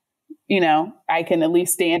 I can at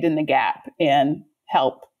least stand in the gap and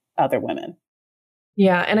help other women.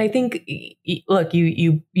 Yeah. And I think, look,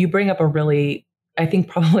 you bring up a really, I think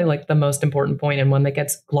probably like the most important point and one that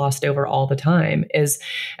gets glossed over all the time is,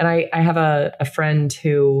 and I have a friend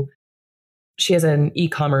who, she has an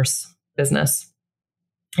e-commerce business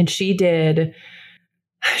and she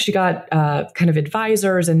got kind of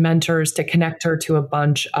advisors and mentors to connect her to a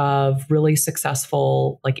bunch of really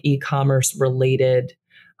successful like e-commerce related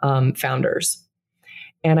founders.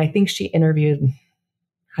 And I think she interviewed,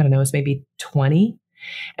 I don't know, it was maybe 20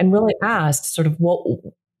 and really asked sort of what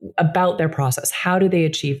about their process. How do they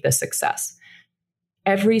achieve this success?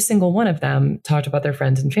 Every single one of them talked about their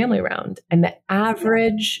friends and family around. And the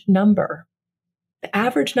average number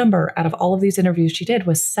out of all of these interviews she did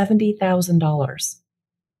was $70,000.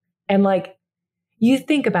 And like, you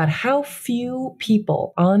think about how few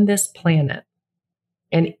people on this planet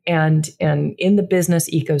and in the business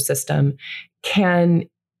ecosystem can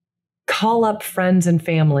call up friends and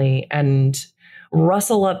family and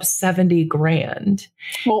rustle up 70 grand.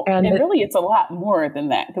 Well, and really it's a lot more than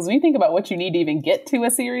that. Because when you think about what you need to even get to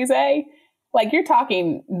a Series A, like you're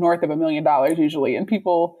talking north of $1 million usually. And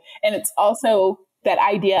it's also that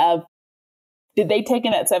idea of, did they take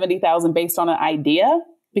in that 70,000 based on an idea?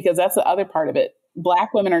 Because that's the other part of it.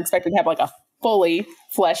 Black women are expected to have like a fully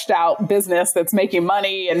fleshed out business that's making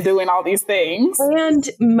money and doing all these things. And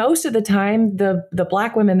most of the time, the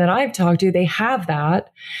Black women that I've talked to, they have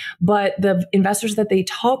that, but the investors that they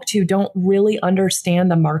talk to don't really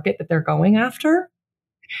understand the market that they're going after.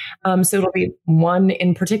 So it'll be one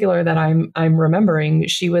in particular that I'm remembering.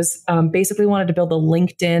 She was basically wanted to build a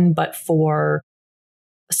LinkedIn, but for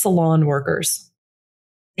salon workers,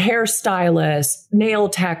 hairstylists, nail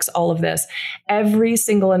techs, all of this. Every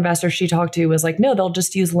single investor she talked to was like, no, they'll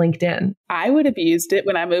just use LinkedIn. I would have used it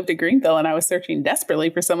when I moved to Greenville and I was searching desperately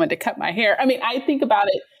for someone to cut my hair. I mean, I think about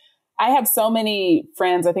it. I have so many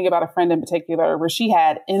friends. I think about a friend in particular where she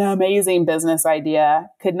had an amazing business idea,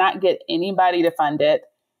 could not get anybody to fund it.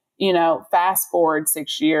 You know, fast forward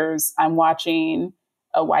 6 years, I'm watching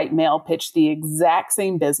a white male pitch the exact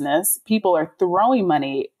same business. People are throwing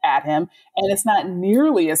money at him, and it's not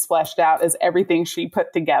nearly as fleshed out as everything she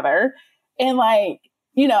put together. And like,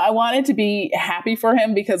 you know, I wanted to be happy for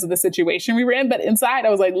him because of the situation we were in, but inside I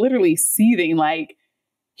was like literally seething, like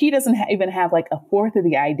he doesn't even have like a fourth of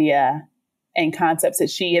the idea and concepts that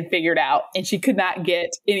she had figured out, and she could not get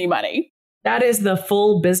any money. That is the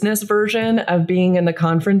full business version of being in the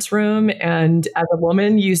conference room. And as a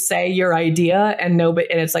woman, you say your idea and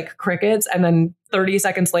it's like crickets. And then 30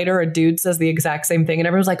 seconds later, a dude says the exact same thing. And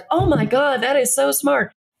everyone's like, oh my God, that is so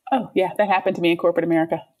smart. Oh yeah, that happened to me in corporate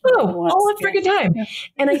America. Oh, all the freaking time. Yeah.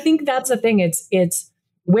 And I think that's the thing. It's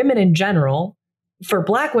women in general. For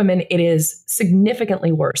Black women, it is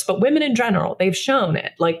significantly worse. But women in general, they've shown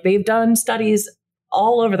it. Like they've done studies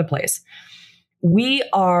all over the place.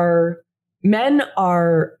 Men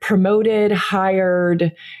are promoted,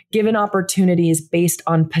 hired, given opportunities based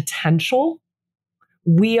on potential.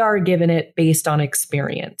 We are given it based on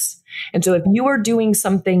experience. And so if you are doing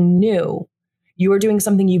something new, you are doing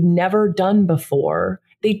something you've never done before,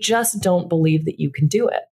 they just don't believe that you can do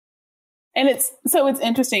it. And it's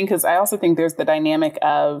interesting because I also think there's the dynamic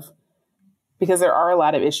of, because there are a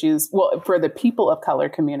lot of issues. Well, for the people of color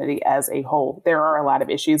community as a whole, there are a lot of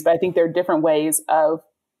issues, but I think there are different ways of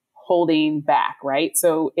holding back, right?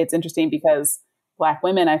 So it's interesting because Black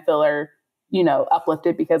women, I feel, are, you know,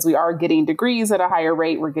 uplifted because we are getting degrees at a higher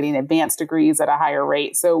rate. We're getting advanced degrees at a higher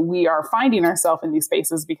rate. So we are finding ourselves in these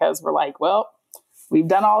spaces because we're like, well, we've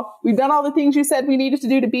done all the things you said we needed to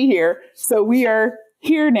do to be here. So we are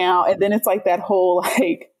here now. And then it's like that whole,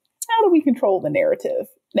 like, how do we control the narrative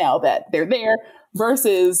now that they're there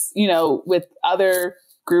versus, you know, with other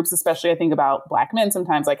groups, especially I think about Black men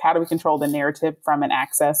sometimes, like, how do we control the narrative from an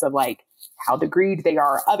access of like how degreed they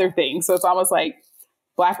are, other things. So it's almost like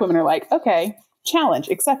Black women are like, okay, challenge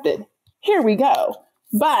accepted. Here we go.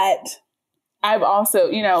 But I've also,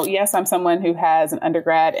 you know, yes, I'm someone who has an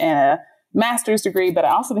undergrad and a master's degree, but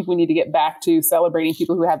I also think we need to get back to celebrating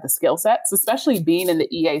people who have the skill sets, especially being in the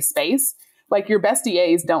EA space. Like your best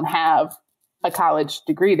EAs don't have a college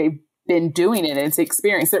degree. They've been doing it and it's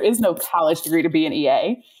experience. There is no college degree to be an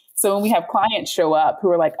EA. So when we have clients show up who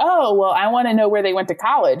are like, oh, well, I want to know where they went to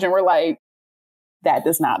college. And we're like, that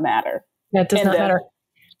does not matter. That does not matter.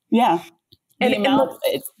 Yeah.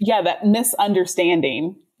 That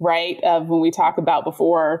misunderstanding, right, of when we talk about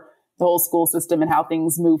before the whole school system and how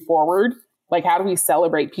things move forward. Like, how do we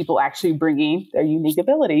celebrate people actually bringing their unique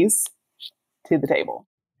abilities to the table?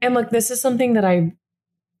 And look, this is something that I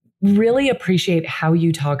really appreciate how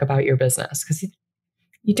you talk about your business, because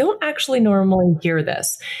you don't actually normally hear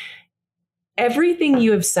this. Everything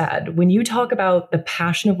you have said, when you talk about the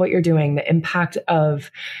passion of what you're doing, the impact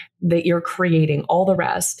of that you're creating, all the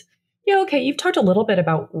rest, yeah, okay, you've talked a little bit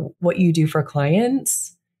about what you do for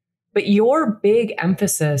clients, but your big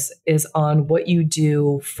emphasis is on what you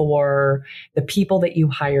do for the people that you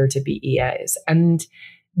hire to be EAs. And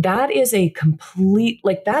that is a complete,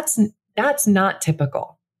 like, that's not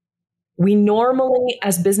typical. We normally,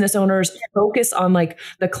 as business owners, focus on like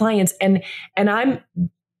the clients, and I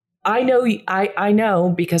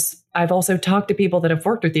know because I've also talked to people that have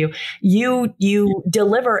worked with you. You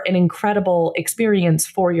deliver an incredible experience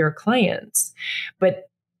for your clients, but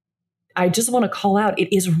I just want to call out,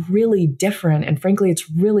 it is really different, and frankly, it's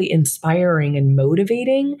really inspiring and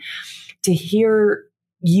motivating to hear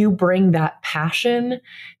you bring that passion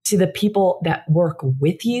to the people that work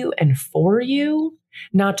with you and for you,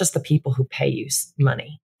 not just the people who pay you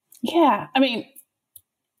money. Yeah. I mean,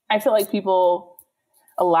 I feel like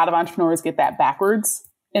a lot of entrepreneurs get that backwards,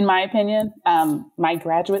 in my opinion. My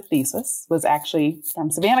graduate thesis was actually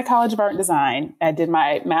from Savannah College of Art and Design. I did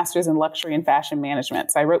my master's in luxury and fashion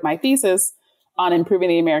management. So I wrote my thesis on improving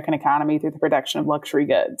the American economy through the production of luxury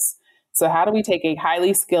goods. So how do we take a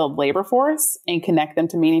highly skilled labor force and connect them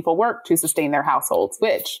to meaningful work to sustain their households,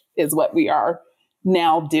 which is what we are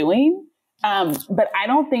now doing. But I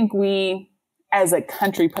don't think we, as a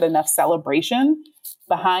country, put enough celebration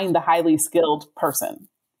behind the highly skilled person,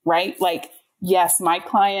 right? Like, yes, my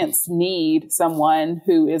clients need someone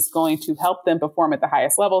who is going to help them perform at the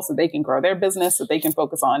highest level so they can grow their business, so they can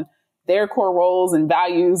focus on their core roles and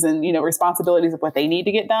values and, responsibilities of what they need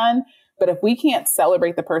to get done. But if we can't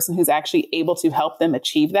celebrate the person who's actually able to help them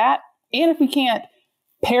achieve that, and if we can't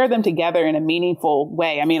pair them together in a meaningful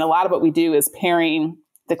way, I mean, a lot of what we do is pairing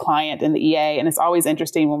the client and the EA. And it's always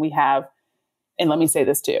interesting when we have, and let me say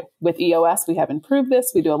this too, with EOS, we have improved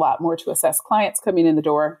this. We do a lot more to assess clients coming in the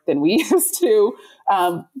door than we used to.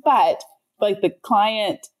 But like the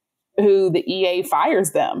client who the EA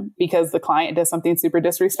fires them because the client does something super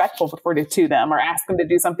disrespectful to them or asks them to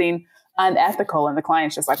do something unethical. And the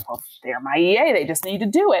client's just like, well, they're my EA. They just need to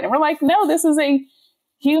do it. And we're like, no, this is a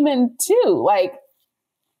human too. Like,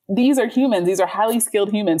 these are humans. These are highly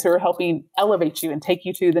skilled humans who are helping elevate you and take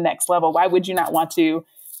you to the next level. Why would you not want to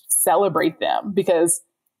celebrate them? Because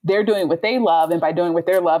they're doing what they love. And by doing what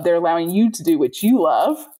they love, they're allowing you to do what you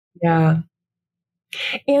love. Yeah.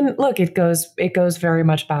 And look, it goes very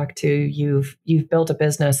much back to you've built a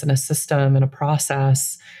business and a system and a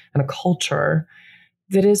process and a culture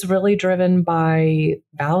that is really driven by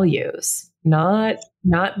values, not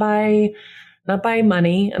by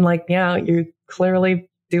money. And like, yeah, you're clearly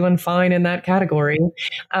doing fine in that category.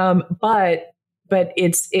 But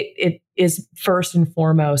it is first and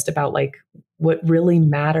foremost about like what really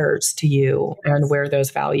matters to you and where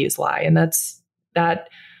those values lie. And that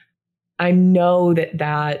I know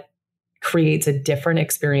that creates a different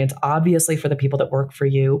experience, obviously for the people that work for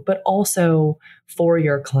you, but also for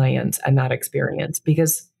your clients and that experience.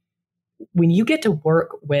 Because when you get to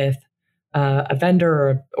work with a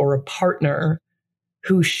vendor or a partner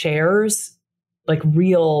who shares like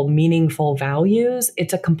real meaningful values,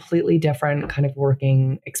 it's a completely different kind of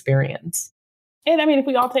working experience. And I mean, if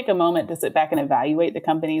we all take a moment to sit back and evaluate the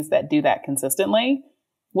companies that do that consistently,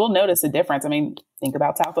 we'll notice a difference. I mean, think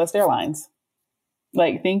about Southwest Airlines.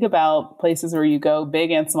 Like, think about places where you go, big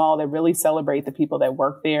and small, that really celebrate the people that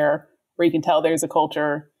work there, where you can tell there's a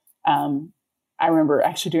culture. I remember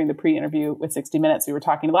actually doing the pre-interview with 60 Minutes, we were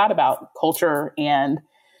talking a lot about culture and,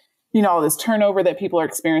 all this turnover that people are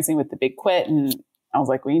experiencing with the big quit. And I was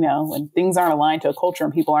like, well, when things aren't aligned to a culture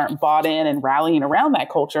and people aren't bought in and rallying around that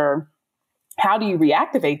culture, how do you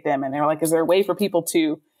reactivate them? And they were like, is there a way for people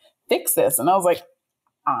to fix this? And I was like,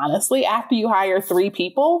 honestly, after you hire 3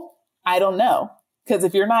 people, I don't know. Because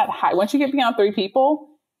if you're not once you get beyond 3 people,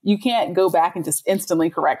 you can't go back and just instantly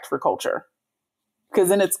correct for culture. Because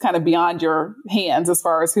then it's kind of beyond your hands as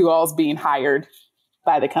far as who all's being hired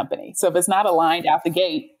by the company. So if it's not aligned out the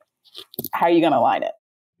gate, how are you going to align it?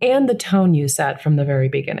 And the tone you set from the very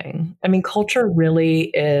beginning. I mean, culture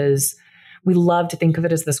really is, we love to think of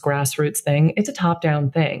it as this grassroots thing. It's a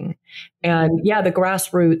top-down thing. And yeah, the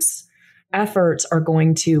grassroots efforts are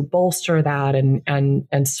going to bolster that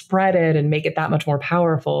and spread it and make it that much more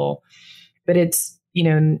powerful. But it's,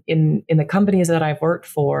 in the companies that I've worked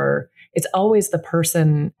for, it's always the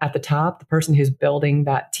person at the top, the person who's building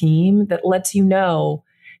that team that lets you know,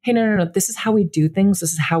 hey, no, this is how we do things.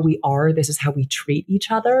 This is how we are. This is how we treat each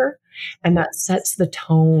other. And that sets the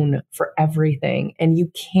tone for everything. And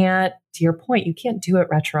you can't, to your point, you can't do it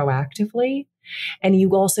retroactively. And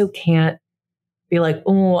you also can't be like,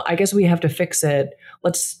 oh, I guess we have to fix it.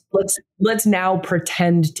 Let's now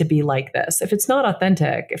pretend to be like this. If it's not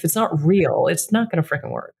authentic, if it's not real, it's not going to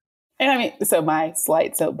freaking work. And I mean, so my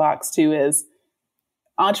slight soapbox too is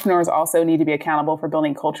entrepreneurs also need to be accountable for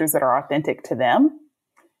building cultures that are authentic to them.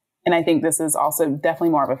 And I think this is also definitely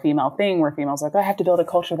more of a female thing where females are like, I have to build a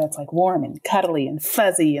culture that's like warm and cuddly and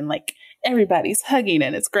fuzzy and like everybody's hugging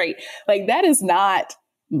and it's great. Like, that is not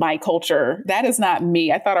my culture. That is not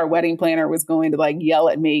me. I thought our wedding planner was going to like yell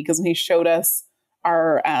at me because when he showed us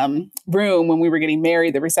our room when we were getting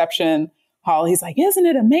married, the reception hall, he's like, isn't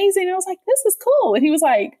it amazing? And I was like, this is cool. And he was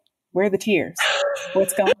like, where are the tears?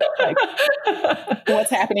 What's going on? Like,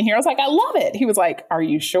 what's happening here? I was like, I love it. He was like, are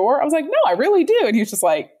you sure? I was like, no, I really do. And he was just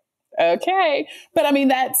like, okay. But I mean,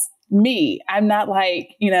 that's me. I'm not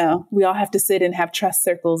like, we all have to sit and have trust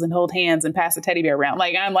circles and hold hands and pass a teddy bear around.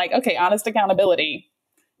 Like, I'm like, okay, honest accountability,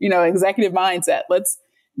 executive mindset. Let's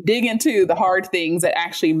dig into the hard things that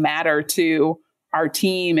actually matter to our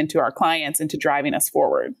team and to our clients and to driving us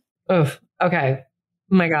forward. Oh, okay.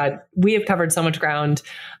 Oh my God. We have covered so much ground.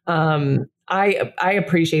 I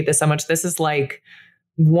appreciate this so much. This is like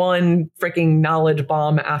one freaking knowledge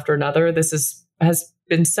bomb after another. This has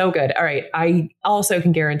been so good. All right. I also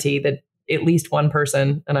can guarantee that at least one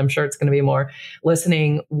person, and I'm sure it's going to be more,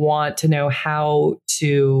 listening want to know how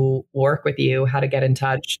to work with you, how to get in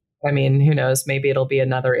touch. I mean, who knows? Maybe it'll be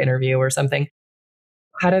another interview or something.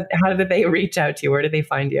 How did they reach out to you? Where did they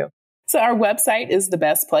find you? So our website is the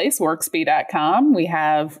best place, worksby.com. We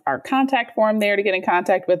have our contact form there to get in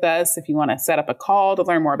contact with us. If you want to set up a call to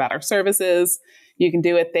learn more about our services, you can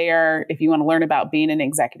do it there. If you want to learn about being an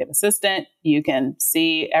executive assistant, you can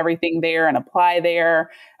see everything there and apply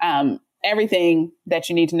there. Everything that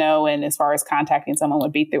you need to know, and as far as contacting someone,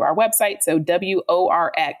 would be through our website. So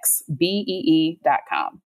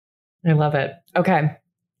worksbee.com. I love it. Okay.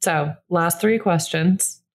 So last 3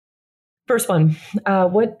 questions. First one,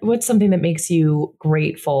 what's something that makes you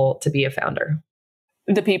grateful to be a founder?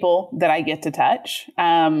 The people that I get to touch.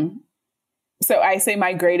 So I say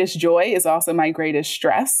my greatest joy is also my greatest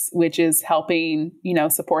stress, which is helping,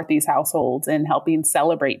 support these households and helping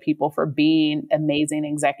celebrate people for being amazing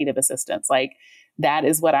executive assistants. Like, that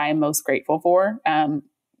is what I am most grateful for.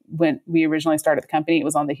 When we originally started the company, it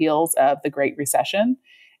was on the heels of the Great Recession.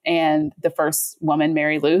 And the first woman,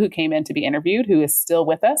 Mary Lou, who came in to be interviewed, who is still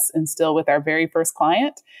with us and still with our very first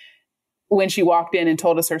client, when she walked in and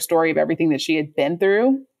told us her story of everything that she had been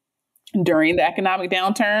through during the economic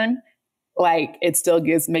downturn, like, it still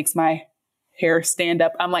makes my hair stand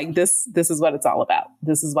up. I'm like, this is what it's all about.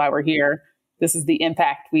 This is why we're here. This is the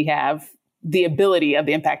impact we have, the ability of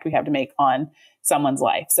the impact we have to make on someone's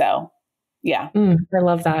life. So yeah. I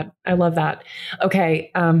love that. I love that. Okay.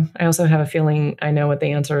 I also have a feeling I know what the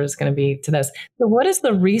answer is going to be to this. So what is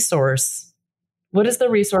the resource? What is the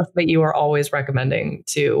resource that you are always recommending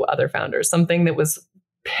to other founders? Something that was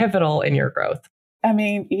pivotal in your growth? I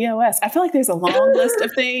mean, EOS. I feel like there's a long list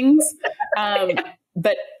of things,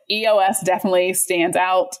 but EOS definitely stands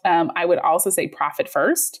out. I would also say Profit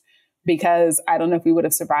First, because I don't know if we would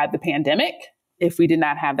have survived the pandemic if we did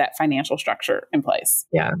not have that financial structure in place.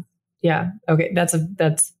 Yeah. Yeah. Okay.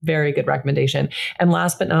 That's very good recommendation. And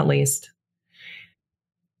last but not least,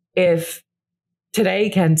 if today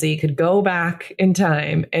Kenzie could go back in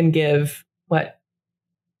time and give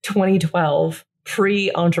 2012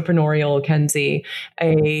 pre-entrepreneurial Kenzie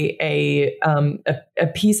a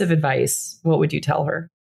piece of advice, what would you tell her?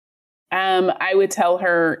 I would tell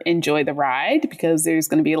her, enjoy the ride, because there's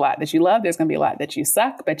going to be a lot that you love. There's going to be a lot that you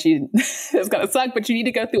suck, but it's going to suck, but you need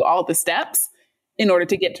to go through all the steps in order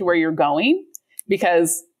to get to where you're going.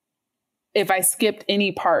 Because if I skipped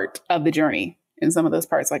any part of the journey, and some of those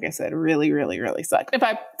parts, like I said, really, really, really sucked. If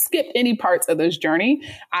I skipped any parts of this journey,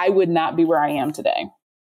 I would not be where I am today.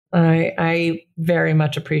 I very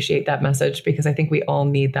much appreciate that message, because I think we all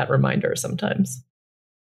need that reminder sometimes.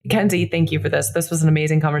 Kenzie, thank you for this. This was an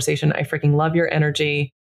amazing conversation. I freaking love your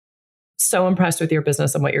energy. So impressed with your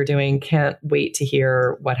business and what you're doing. Can't wait to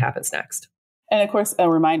hear what happens next. And of course, a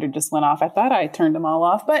reminder just went off. I thought I turned them all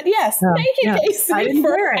off, but yes, thank you, Casey,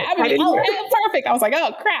 for having me. Oh, perfect. I was like,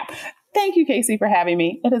 oh, crap. Thank you, Casey, for having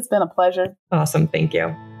me. It has been a pleasure. Awesome. Thank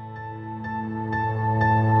you.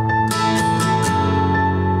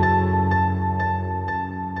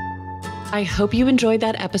 I hope you enjoyed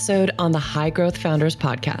that episode on the High Growth Founders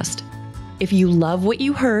podcast. If you love what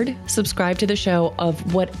you heard, subscribe to the show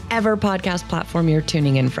of whatever podcast platform you're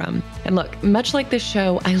tuning in from. And look, much like this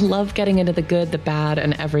show, I love getting into the good, the bad,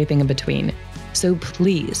 and everything in between. So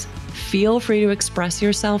please feel free to express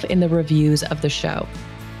yourself in the reviews of the show.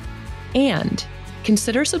 And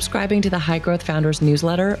consider subscribing to the High Growth Founders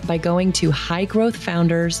newsletter by going to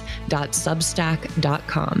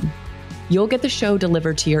highgrowthfounders.substack.com. You'll get the show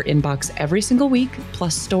delivered to your inbox every single week,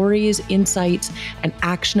 plus stories, insights, and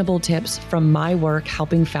actionable tips from my work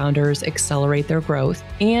helping founders accelerate their growth,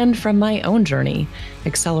 and from my own journey,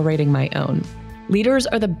 accelerating my own. Leaders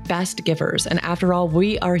are the best givers, and after all,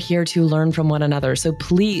 we are here to learn from one another. So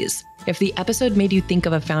please, if the episode made you think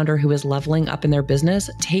of a founder who is leveling up in their business,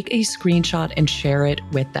 take a screenshot and share it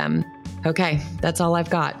with them. Okay, that's all I've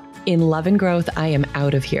got. In love and growth, I am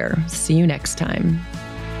out of here. See you next time.